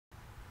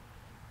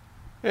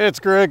Hey,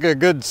 it's Greg, a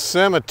good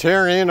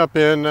cemeterian up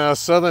in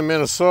southern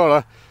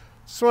Minnesota.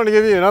 Just want to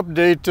give you an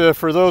update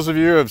for those of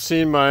you who have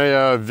seen my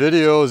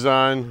videos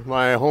on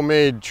my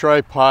homemade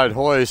tripod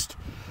hoist.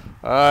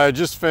 I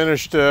just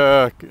finished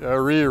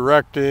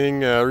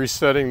re-erecting,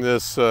 resetting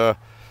this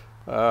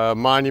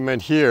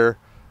monument here,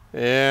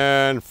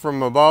 and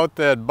from about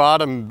that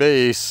bottom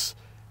base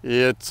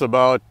it's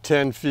about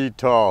 10 feet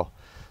tall.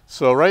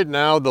 So right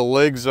now the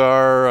legs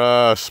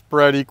are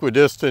spread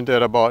equidistant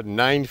at about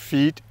 9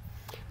 feet.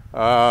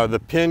 The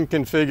pin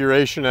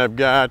configuration I've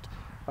got,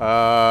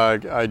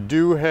 I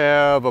do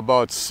have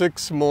about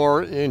 6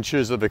 more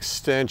inches of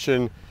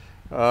extension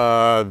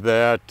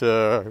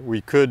that we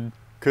could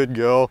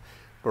go.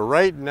 But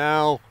right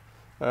now,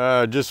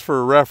 just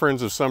for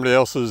reference, if somebody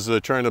else is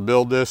trying to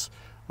build this,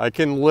 I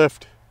can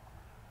lift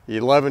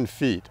 11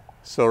 feet.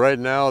 So right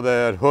now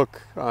that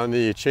hook on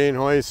the chain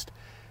hoist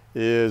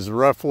is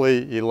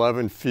roughly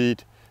 11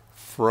 feet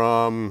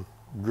from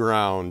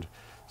ground.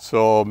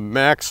 So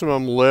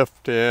maximum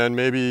lift, and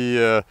maybe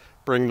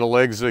bring the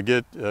legs to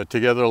get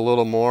together a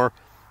little more.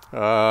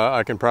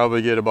 I can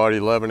probably get about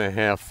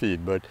 11.5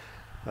 feet, but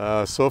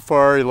so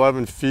far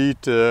 11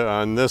 feet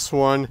on this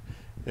one,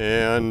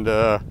 and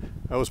I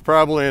was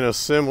probably in a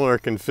similar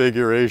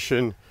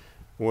configuration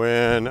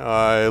when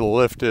I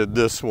lifted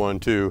this one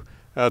too.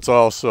 That's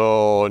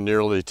also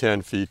nearly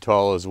 10 feet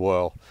tall as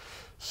well.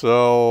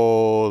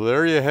 So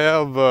there you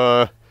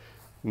have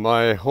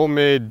my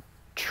homemade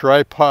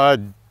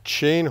tripod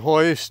chain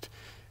hoist,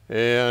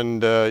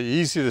 and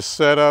easy to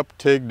set up,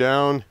 take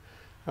down.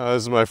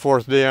 This is my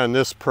 4th day on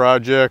this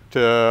project,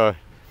 and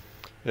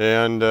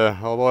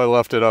although I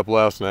left it up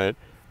last night.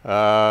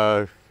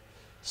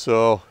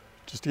 So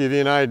just to give you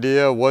an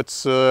idea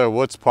what's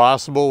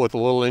possible with a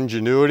little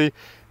ingenuity.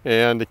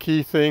 And the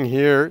key thing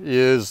here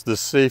is the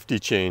safety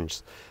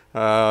chains.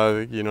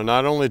 You know,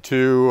 not only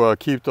to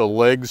keep the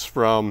legs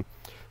from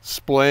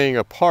splaying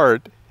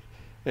apart,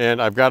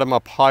 and I've got them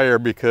up higher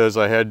because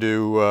I had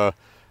to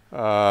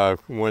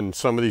when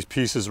some of these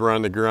pieces were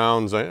on the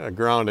ground,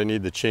 I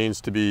need the chains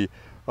to be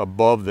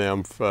above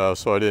them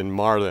so I didn't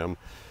mar them.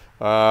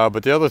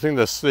 But the other thing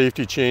the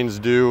safety chains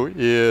do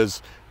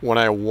is when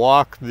I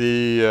walk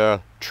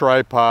the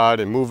tripod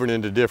and move it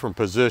into different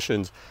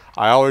positions,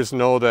 I always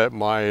know that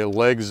my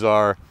legs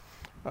are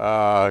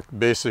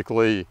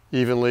basically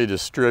evenly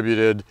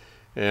distributed,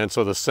 and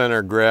so the center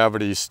of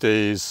gravity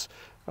stays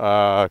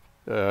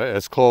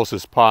as close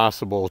as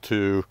possible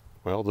to,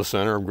 well, the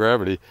center of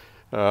gravity.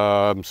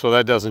 So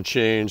that doesn't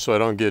change, so I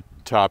don't get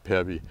top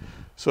heavy.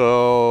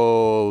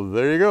 So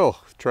there you go,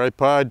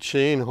 tripod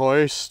chain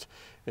hoist.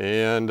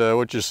 And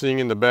what you're seeing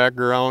in the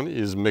background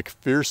is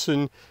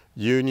McPherson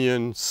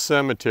Union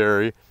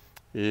Cemetery,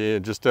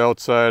 just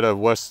outside of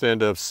west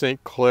end of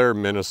St. Clair,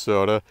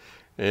 Minnesota.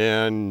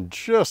 And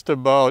just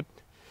about,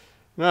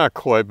 not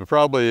quite, but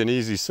probably an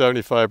easy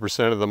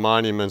 75% of the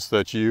monuments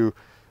that you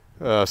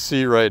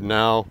see right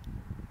now,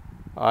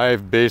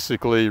 I've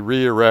basically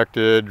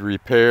re-erected,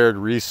 repaired,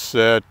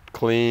 reset,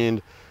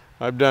 cleaned.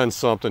 I've done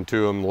something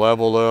to them,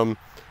 leveled them,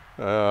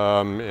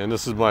 and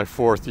this is my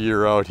 4th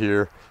year out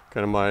here,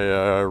 kind of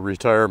my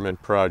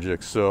retirement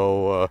project.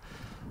 So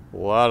a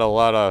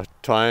lot of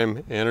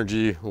time,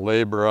 energy,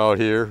 labor out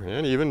here,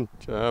 and even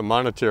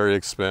monetary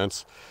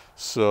expense.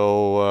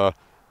 So,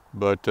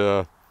 but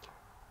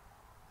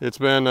it's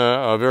been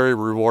a very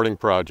rewarding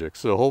project.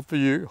 So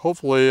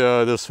hopefully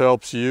this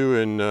helps you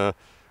in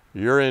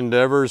your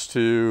endeavors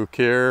to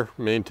care,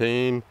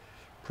 maintain,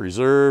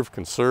 preserve,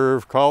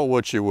 conserve, call it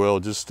what you will,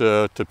 just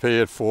to pay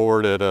it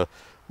forward at a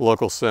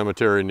local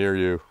cemetery near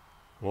you,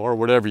 or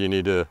whatever you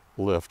need to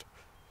lift.